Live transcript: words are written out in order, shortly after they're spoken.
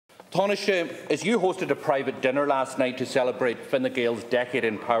Taoiseach, as you hosted a private dinner last night to celebrate Fine Gael's decade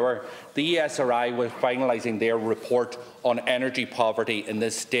in power, the ESRI was finalising their report on energy poverty in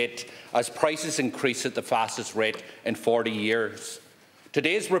this state as prices increase at the fastest rate in 40 years.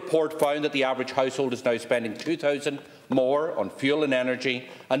 Today's report found that the average household is now spending $2,000 more on fuel and energy,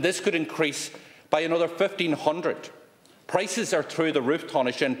 and this could increase by another $1,500. Prices are through the roof,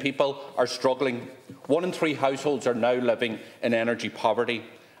 Taoiseach, and people are struggling. 1 in 3 households are now living in energy poverty,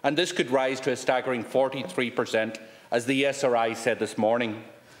 and this could rise to a staggering 43%, as the ESRI said this morning.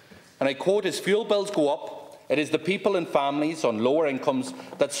 And I quote, "As fuel bills go up, it is the people and families on lower incomes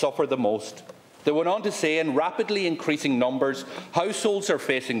that suffer the most." They went on to say, in rapidly increasing numbers, households are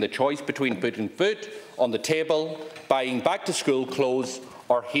facing the choice between putting food on the table, buying back-to-school clothes,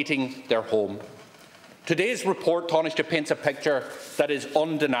 or heating their home. Today's report, Taoiseach, paints a picture that is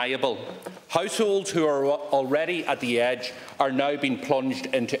undeniable. Households who are already at the edge are now being plunged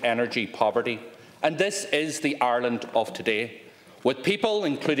into energy poverty. And this is the Ireland of today, with people,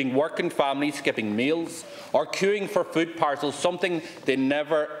 including working families, skipping meals or queuing for food parcels, something they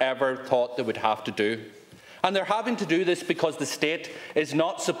never ever thought they would have to do. And they're having to do this because the state is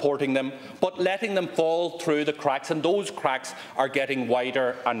not supporting them, but letting them fall through the cracks, and those cracks are getting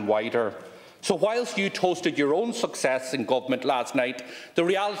wider and wider. So whilst you toasted your own success in government last night, the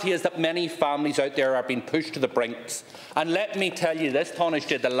reality is that many families out there are being pushed to the brinks. And let me tell you this,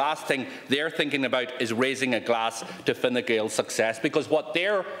 Taoiseach, the last thing they're thinking about is raising a glass to Fine Gael's success, because what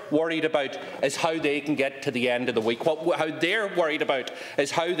they're worried about is how they can get to the end of the week. How they're worried about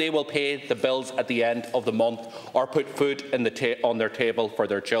is how they will pay the bills at the end of the month or put food on their table for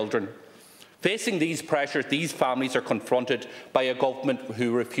their children. Facing these pressures, these families are confronted by a government who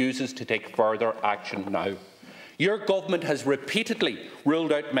refuses to take further action now. Your government has repeatedly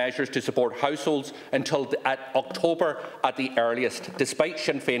ruled out measures to support households until October at the earliest, despite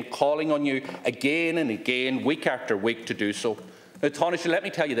Sinn Féin calling on you again and again, week after week, to do so. Now, Taoiseach, let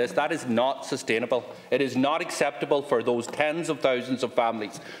me tell you this, that is not sustainable. It is not acceptable for those tens of thousands of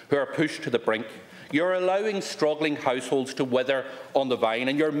families who are pushed to the brink. You're allowing struggling households to wither on the vine,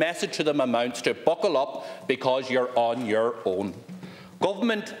 and your message to them amounts to buckle up because you're on your own.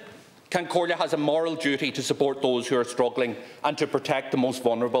 Government Concordia has a moral duty to support those who are struggling and to protect the most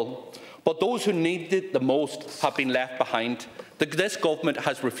vulnerable. But those who need it the most have been left behind. This government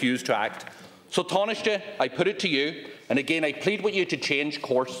has refused to act. So, Taoiseach, I put it to you, and again I plead with you to change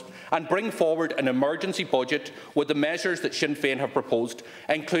course and bring forward an emergency budget with the measures that Sinn Féin have proposed,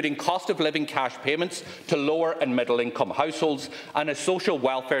 including cost of living cash payments to lower and middle income households and a social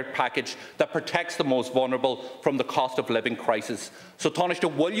welfare package that protects the most vulnerable from the cost of living crisis. So,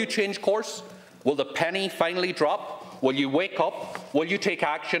 Taoiseach, will you change course? Will the penny finally drop? Will you wake up? Will you take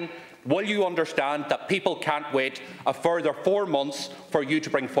action? Will you understand that people can't wait a further 4 months for you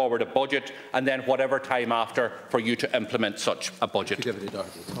to bring forward a budget and then whatever time after for you to implement such a budget?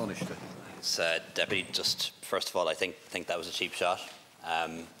 Deputy, just first of all, I think that was a cheap shot.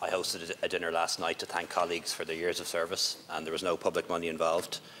 I hosted a dinner last night to thank colleagues for their years of service, and there was no public money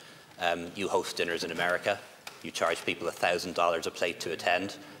involved. You host dinners in America. You charge people $1,000 a plate to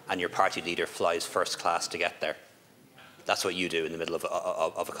attend, and your party leader flies first class to get there. That's what you do in the middle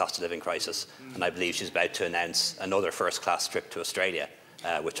of a cost of living crisis. And I believe she's about to announce another first-class trip to Australia,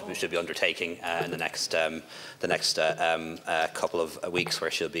 which we should be undertaking in the next couple of weeks,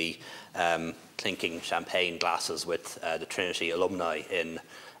 where she'll be clinking champagne glasses with the Trinity alumni in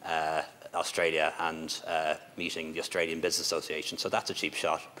Australia and meeting the Australian Business Association. So that's a cheap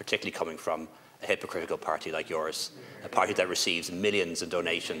shot, particularly coming from a hypocritical party like yours, a party that receives millions in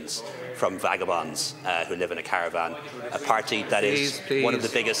donations from vagabonds who live in a caravan, a party that is one of the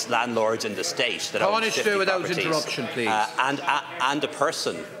biggest landlords in the state that owns 50 properties, and a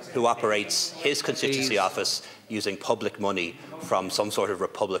person who operates his constituency office using public money from some sort of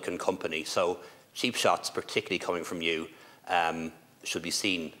Republican company. So cheap shots, particularly coming from you, should be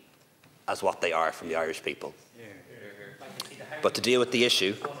seen as what they are from the Irish people. But to deal with the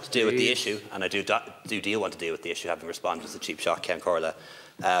issue, and I do want to deal with the issue, having responded to the cheap shot, Ken Corla,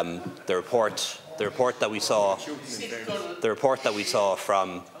 the report that we saw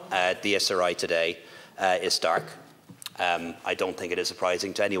from the SRI today is stark. I don't think it is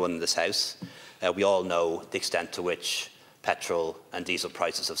surprising to anyone in this House. We all know the extent to which petrol and diesel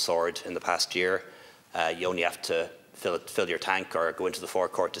prices have soared in the past year. You only have to fill your tank or go into the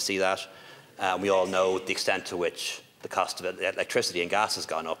forecourt to see that. We all know the extent to which the cost of electricity and gas has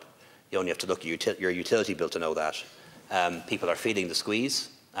gone up. You only have to look at your utility bill to know that. People are feeling the squeeze,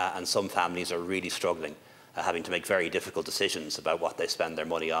 and some families are really struggling, having to make very difficult decisions about what they spend their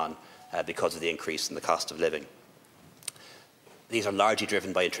money on because of the increase in the cost of living. These are largely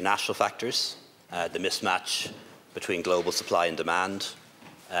driven by international factors, the mismatch between global supply and demand,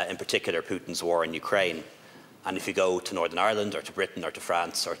 in particular Putin's war in Ukraine. And if you go to Northern Ireland or to Britain or to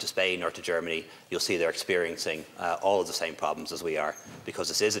France or to Spain or to Germany, you'll see they're experiencing all of the same problems as we are, because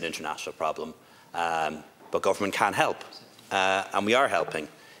this is an international problem. But government can help, and we are helping.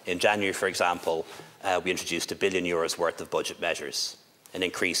 In January, for example, we introduced €1 billion worth of budget measures, an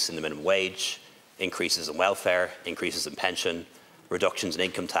increase in the minimum wage, increases in welfare, increases in pension, reductions in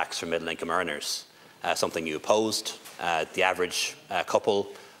income tax for middle-income earners, something you opposed. The average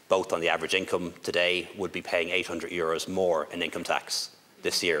couple, both on the average income today, would be paying €800 more in income tax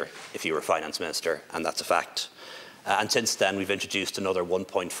this year if you were Finance Minister, and that's a fact. And since then, we've introduced another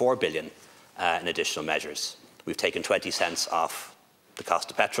 €1.4 billion in additional measures. We've taken 20 cents off the cost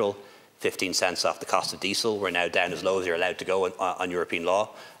of petrol, 15 cents off the cost of diesel. We're now down as low as you're allowed to go on European law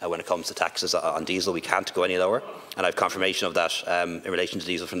when it comes to taxes on diesel. We can't go any lower, and I have confirmation of that in relation to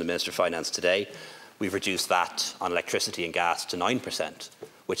diesel from the Minister of Finance today. We've reduced VAT on electricity and gas to 9%,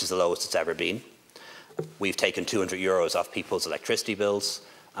 which is the lowest it's ever been. We've taken €200 off people's electricity bills,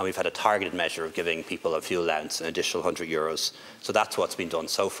 and we've had a targeted measure of giving people a fuel allowance an additional €100. So that's what's been done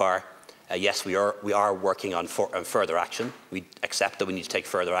so far. Yes, we are working on further action. We accept that we need to take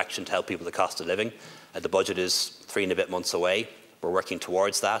further action to help people with the cost of living. The budget is 3 and a bit months away. We're working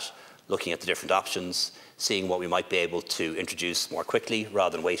towards that, looking at the different options, seeing what we might be able to introduce more quickly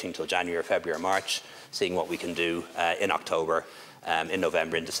rather than waiting until January, or February or March, seeing what we can do in October, in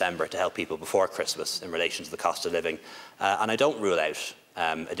November and December to help people before Christmas in relation to the cost of living. And I don't rule out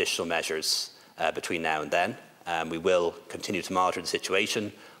additional measures between now and then. We will continue to monitor the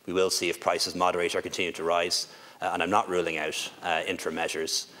situation. We will see if prices moderate or continue to rise, and I'm not ruling out interim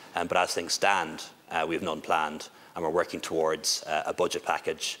measures. But as things stand, we have none planned, and we're working towards a budget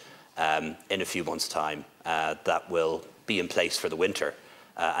package in a few months' time that will be in place for the winter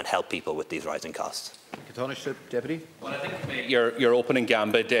and help people with these rising costs. Deputy. Well, I think your opening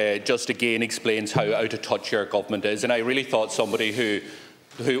gambit just again explains how out of touch your government is, and I really thought somebody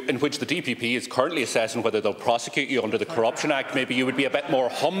in which the DPP is currently assessing whether they'll prosecute you under the Corruption Act, maybe you would be a bit more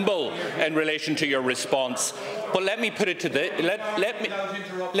humble in relation to your response. But let me put it to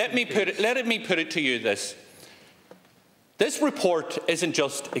let me put it to you this. This report isn't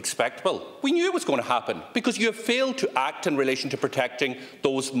just expectable. We knew it was going to happen because you have failed to act in relation to protecting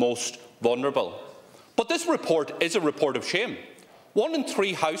those most vulnerable. But this report is a report of shame. 1 in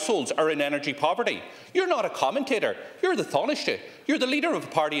 3 households are in energy poverty. You're not a commentator. You're the Taoiseach. You're the leader of a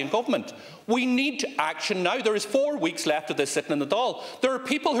party in government. We need action now. There is 4 weeks left of this sitting in the Dáil. There are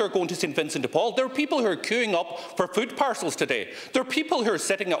people who are going to St Vincent de Paul. There are people who are queuing up for food parcels today. There are people who are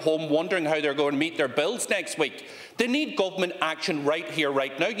sitting at home wondering how they're going to meet their bills next week. They need government action right here,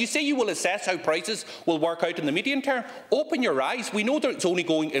 right now. You say you will assess how prices will work out in the medium term. Open your eyes. We know that it's only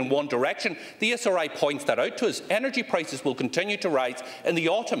going in one direction. The SRI points that out to us. Energy prices will continue to rise in the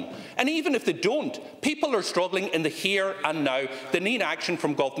autumn. And even if they don't, people are struggling in the here and now. They need action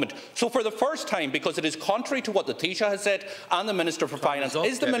from government. So for the first time, because it is contrary to what the Taoiseach has said and the Minister for Finance,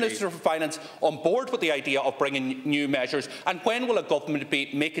 is the Minister for Finance on board with the idea of bringing new measures? And when will a government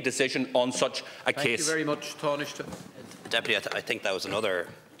make a decision on such a case? Thank you very much, Taoiseach. Deputy, I think that was another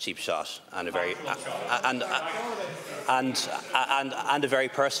cheap shot and a very and a very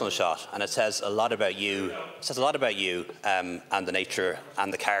personal shot, and it says a lot about you. It says a lot about you and the nature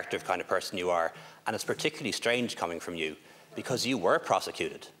and the character of kind of person you are, and it's particularly strange coming from you because you were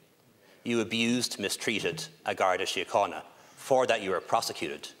prosecuted. You abused, mistreated a Garda Síochána. For that, you were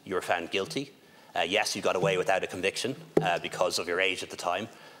prosecuted. You were found guilty. Yes, you got away without a conviction because of your age at the time,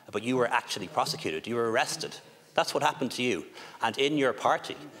 but you were actually prosecuted. You were arrested. That's what happened to you. And in your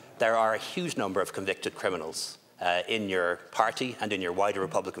party, there are a huge number of convicted criminals in your party and in your wider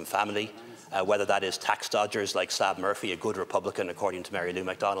Republican family, whether that is tax dodgers like Slab Murphy, a good Republican according to Mary Lou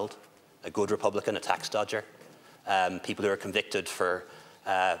MacDonald, a good Republican, a tax dodger, people who are convicted for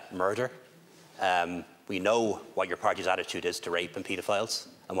murder. We know what your party's attitude is to rape and paedophiles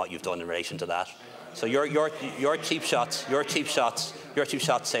and what you've done in relation to that. So your cheap shots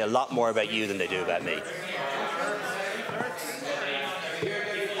say a lot more about you than they do about me.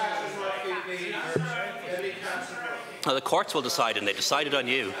 Now, the courts will decide, and they decided on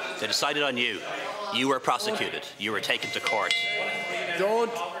you. They decided on you. You were prosecuted. You were taken to court.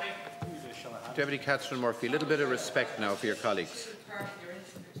 Don't, Deputy Catherine Murphy, a little bit of respect now for your colleagues.